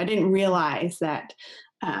enlightening to me. I didn't realize that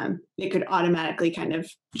it could automatically kind of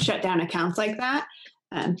shut down accounts like that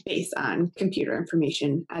based on computer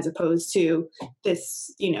information, as opposed to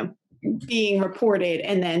this, being reported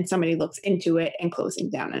and then somebody looks into it and closing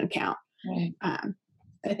down an account. Right.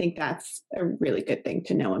 I think that's a really good thing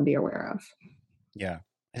to know and be aware of. Yeah.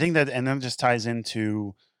 I think that, and that just ties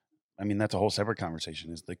into, that's a whole separate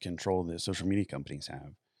conversation, is the control that social media companies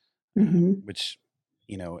have, which,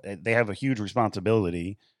 they have a huge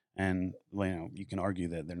responsibility, and, you can argue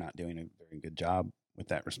that they're not doing a very good job with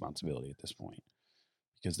that responsibility at this point,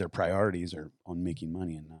 because their priorities are on making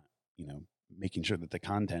money and not, making sure that the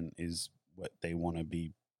content is what they want to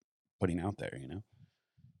be putting out there,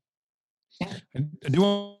 I do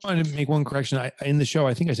want to make one correction. In the show,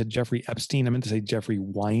 I think I said Jeffrey Epstein. I meant to say Jeffrey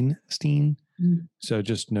Weinstein. So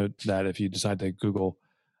just note that if you decide to Google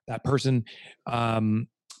that person.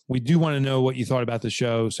 We do want to know what you thought about the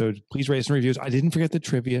show. So please rate some reviews. I didn't forget the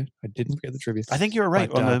trivia. I think you were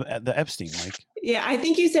right on the Epstein, Mike. Yeah, I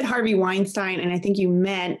think you said Harvey Weinstein, and I think you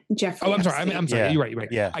meant Jeffrey I'm Epstein. sorry. I'm sorry. Yeah. You're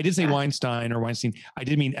right. Yeah. I did say Weinstein or Weinstein. I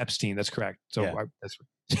did mean Epstein. That's correct. So that's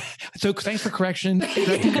so thanks for correction.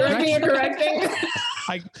 Correcting.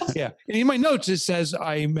 In my notes, it says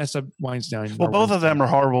I mess up Weinstein. Well, both of them are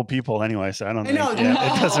horrible people anyway, so I don't know.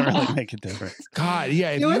 It doesn't really make a difference. God,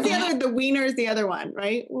 yeah. What's the other? The Wiener is the other one,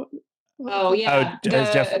 right? Oh, yeah.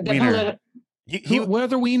 Jeff Wiener. What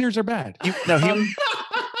other wieners are bad?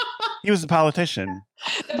 He was the politician.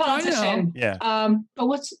 The politician. Yeah. But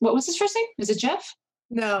what was his first name? Is it Jeff?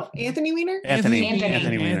 No, Anthony Weiner. Anthony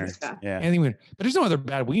Weiner. Yeah. Anthony Weiner. But there's no other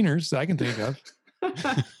bad wieners that I can think of.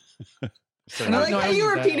 I like how you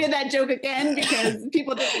repeated that joke again because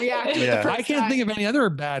people didn't react. Yeah. I can't think of any other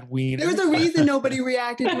bad wieners. There's a reason nobody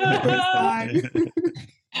reacted to the first time.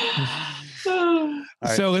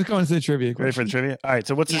 Right. So let's go into the trivia. Ready for the trivia? All right.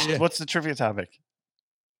 So what's the trivia topic?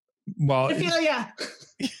 Well, Jeez.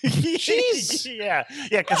 Yeah.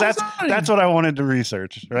 Because that's what I wanted to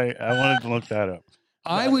research, right? I wanted to look that up.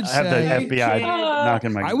 I would have say the FBI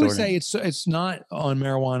knocking my door. I would say it's not on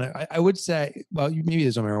marijuana. I would say, well, maybe it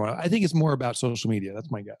is on marijuana. I think it's more about social media. That's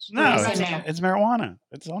my guess. No, it's marijuana.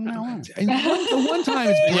 It's on marijuana. The one time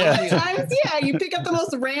it's you pick up the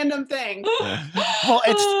most random thing. Well,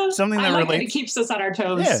 it's something that relates. It keeps us on our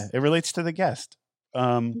toes. Yeah, it relates to the guest.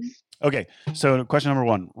 Okay, so question number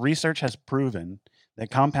 1. Research has proven that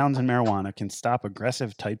compounds in marijuana can stop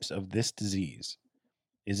aggressive types of this disease.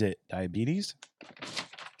 Is it diabetes,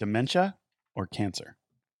 dementia, or cancer?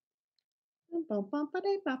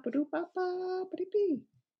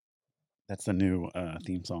 That's the new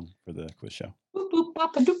theme song for the quiz show.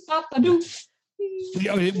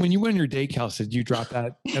 When you went on your day, Kelsey, did you drop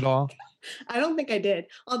that at all? I don't think I did.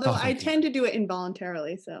 Although I tend to do it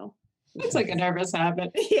involuntarily, so. It's like a nervous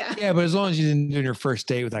habit. Yeah. Yeah, but as long as you didn't do your first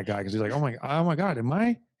date with that guy, because he's like, oh my God, am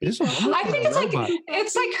I? I think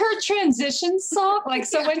it's like her transition song. Like,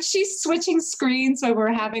 so when she's switching screens when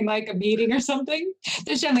we're having like a meeting or something,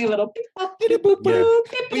 there's generally a little beep, boop, beep, boop, yeah.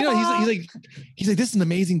 beep, But, you know, he's like, this is an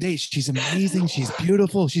amazing date. She's amazing. She's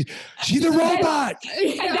beautiful. She's a robot.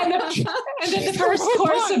 And then the first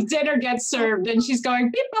course of dinner gets served, and she's going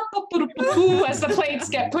beep, boop, boop, boop, boop, boop, as the plates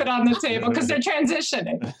get put on the table because they're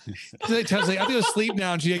transitioning. So they tell us, like, I have to go sleep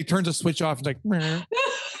now, and she turns the switch off and like, meh.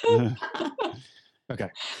 Okay.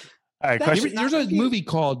 All right. Question. There's a movie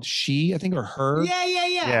called She, I think, or Her.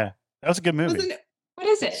 Yeah. That was a good movie. What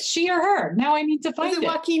is it? She or her? Now I need to find it.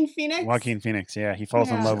 Joaquin Phoenix? Joaquin Phoenix. Yeah. He falls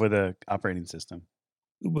in love with an operating system.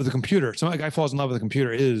 With a computer. So a guy falls in love with a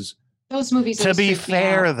computer is. Those movies. To be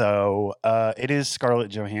fair, though, it is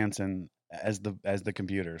Scarlett Johansson as the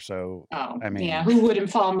computer. So I mean, yeah, who wouldn't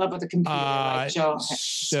fall in love with a computer like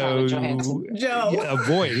Scarlett Johansson? A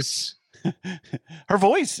voice. Her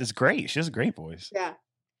voice is great. She has a great voice. Yeah.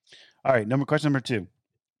 All right. Question number 2.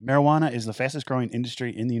 Marijuana is the fastest growing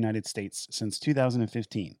industry in the United States since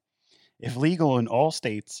 2015. If legal in all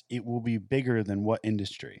states, it will be bigger than what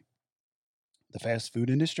industry? The fast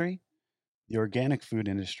food industry, the organic food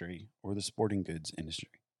industry, or the sporting goods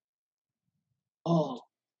industry? Oh.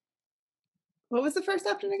 What was the first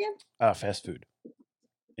option again? Fast food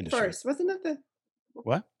industry. First, wasn't it the...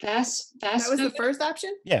 What? Fast that was the first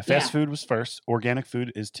option? Yeah, fast food was first. Organic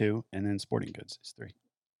food is 2, and then sporting goods is 3.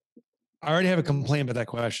 I already have a complaint about that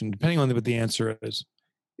question, depending on what the answer is.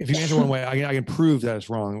 If you answer one way, I can prove that it's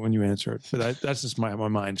wrong when you answer it. But that's just my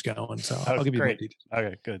mind's going. So I'll give you great. more details.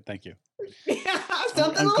 Okay, good. Thank you.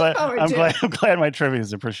 I'm glad my trivia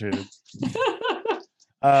is appreciated.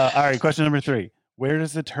 All right, question number 3. Where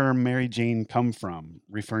does the term Mary Jane come from,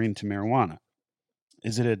 referring to marijuana?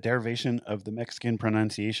 Is it a derivation of the Mexican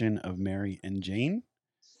pronunciation of Mary and Jane?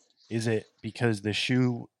 Is it because the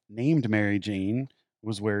shoe named Mary Jane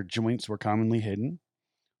was where joints were commonly hidden?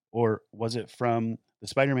 Or was it from the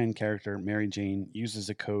Spider-Man character Mary Jane used as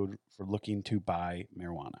a code for looking to buy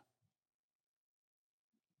marijuana?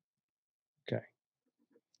 Okay.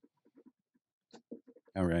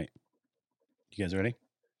 All right. You guys ready?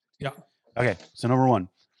 Yeah. Okay. So number 1.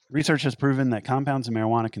 Research has proven that compounds in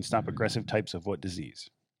marijuana can stop aggressive types of what disease?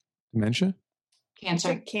 Dementia?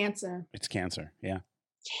 Cancer. It's cancer. Yeah.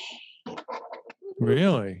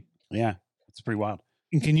 Really? Yeah. It's pretty wild.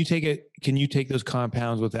 And can you take those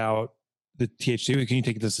compounds without the THC? Can you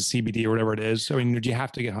take this to CBD or whatever it is? I mean, do you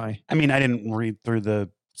have to get high? I mean, I didn't read through the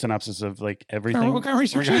synopsis of like everything. What kind of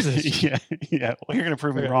research is this? Yeah. Well, you're going to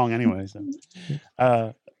prove me wrong anyway.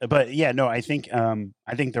 So, but yeah, no, I think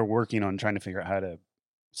they're working on trying to figure out how to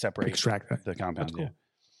extract the compounds. Cool.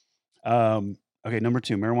 Yeah. Okay. Number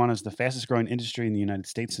 2, marijuana is the fastest growing industry in the United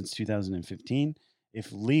States since 2015.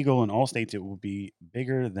 If legal in all states, it will be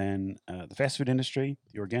bigger than the fast food industry,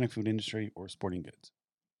 the organic food industry, or sporting goods.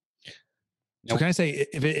 So can I say,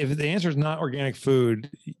 if the answer is not organic food,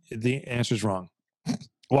 the answer is wrong?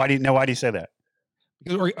 Why do you say that?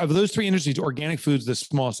 Because of those 3 industries, organic food is the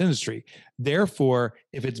smallest industry. Therefore,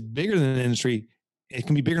 if it's bigger than the industry, it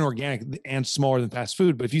can be bigger than organic and smaller than fast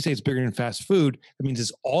food. But if you say it's bigger than fast food, that means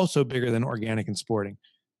it's also bigger than organic and sporting.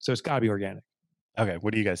 So it's got to be organic. Okay.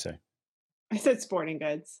 What do you guys say? I said sporting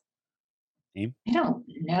goods. Team? I don't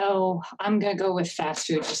know. I'm going to go with fast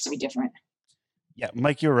food just to be different. Yeah,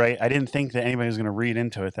 Mike, you're right. I didn't think that anybody was going to read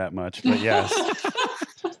into it that much, but yes.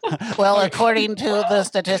 Well, according to the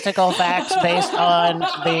statistical facts based on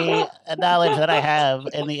the knowledge that I have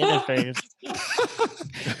in the industries.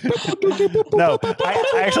 No, I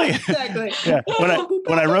actually, exactly. Yeah.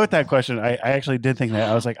 When I wrote that question, I actually did think that.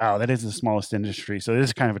 I was like, oh, that is the smallest industry. So this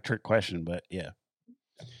is kind of a trick question, but yeah.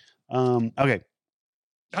 Okay.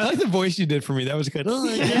 I like the voice you did for me. That was good. Oh,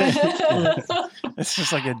 it's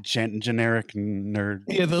just like a generic nerd.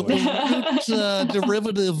 Yeah, the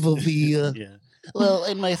derivative of the. Yeah. Well,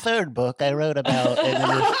 in my third book, I wrote about an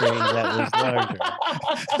industry that was larger.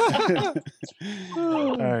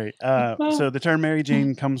 All right. So the term Mary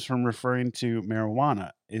Jane comes from referring to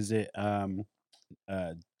marijuana. Is it a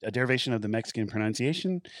derivation of the Mexican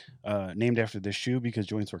pronunciation, named after the shoe because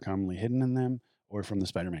joints were commonly hidden in them, or from the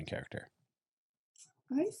Spider-Man character?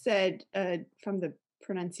 I said from the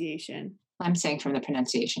pronunciation. I'm saying from the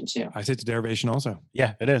pronunciation too. I said it's a derivation also.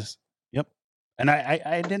 Yeah, it is. Yep. And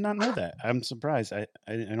I did not know that. I'm surprised. I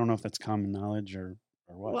don't know if that's common knowledge or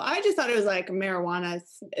what. Well, I just thought it was like marijuana.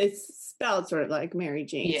 It's spelled sort of like Mary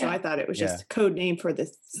Jane. So I thought it was just a code name for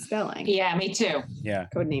the spelling. Yeah, me too. Yeah.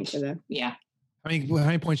 Code name for the. Yeah. How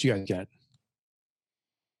many points you guys get?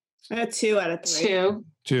 I got 2 out of 3.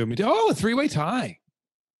 2. Me too. Oh, a 3-way tie.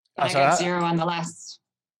 I got 0 on the last.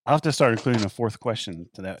 I'll have to start including a fourth question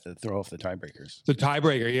to throw off the tiebreakers. The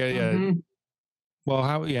tiebreaker, yeah. Mm-hmm.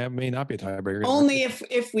 Well, it may not be a tiebreaker. Only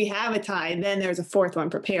if we have a tie, then there's a fourth one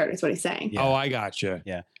prepared, is what he's saying. Yeah. Oh, I got you.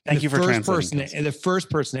 Yeah. Thank you for translating. The first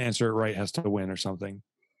person to answer it right has to win or something.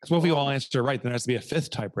 Because what if we all answer it right? Then there has to be a 5th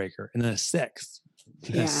tiebreaker, and then a 6th,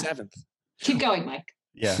 and then a 7th. Keep going, Mike.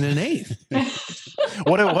 Yeah. And then an 8th.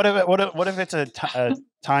 What if it's a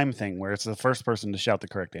time thing where it's the first person to shout the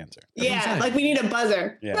correct answer? Yeah, like we need a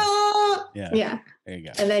buzzer. Yeah. Yeah. There you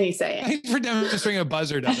go. And then you say it. Thanks for demonstrating a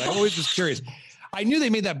buzzer. Does. I always was curious. I knew they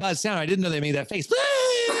made that buzz sound. I didn't know they made that face.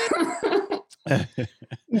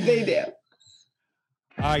 They do.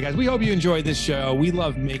 All right, guys. We hope you enjoyed this show. We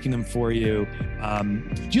love making them for you.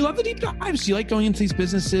 Do you love the deep dives? Do you like going into these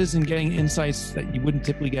businesses and getting insights that you wouldn't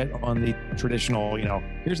typically get on the traditional,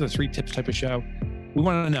 here's the 3 tips type of show? We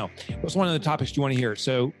want to know. What's one of the topics you want to hear?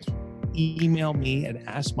 So email me at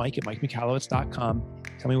askmike@mikemichalowicz.com.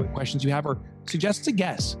 Tell me what questions you have or suggest a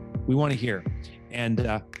guest. We want to hear. And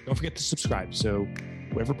don't forget to subscribe. So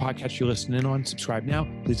whatever podcast you're listening on, subscribe now.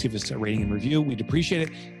 Please give us a rating and review. We'd appreciate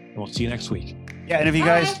it. And we'll see you next week. Yeah, and if you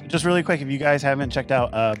guys, just really quick, if you guys haven't checked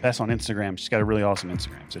out Bess on Instagram, she's got a really awesome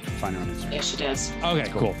Instagram. So you can find her on Instagram. Yeah, she does.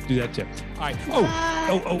 Okay, cool. Do that too. All right.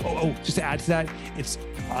 Oh, just to add to that, it's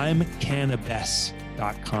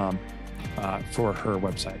imcannabis.com for her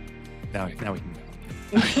website. Now we can go.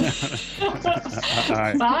 All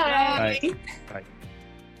right. Bye. Bye.